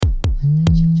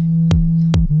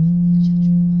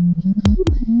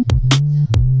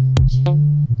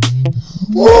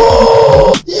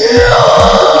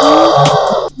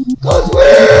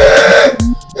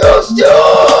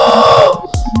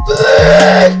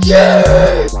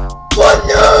Keep on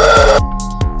you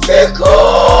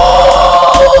because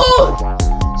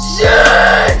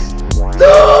since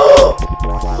the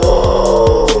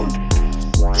phone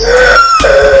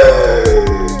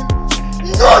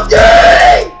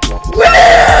nothing will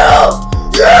ever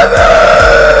get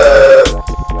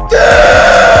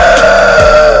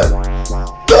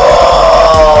the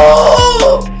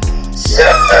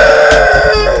same.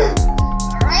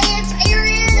 Alright, tie your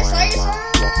ears, tie your sir.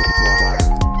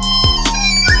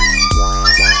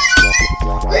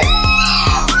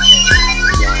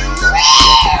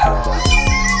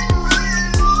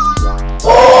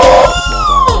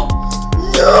 Oh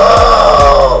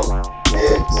no!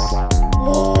 It's gone!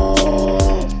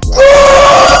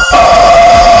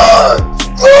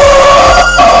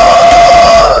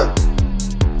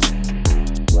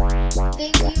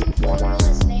 Thank you for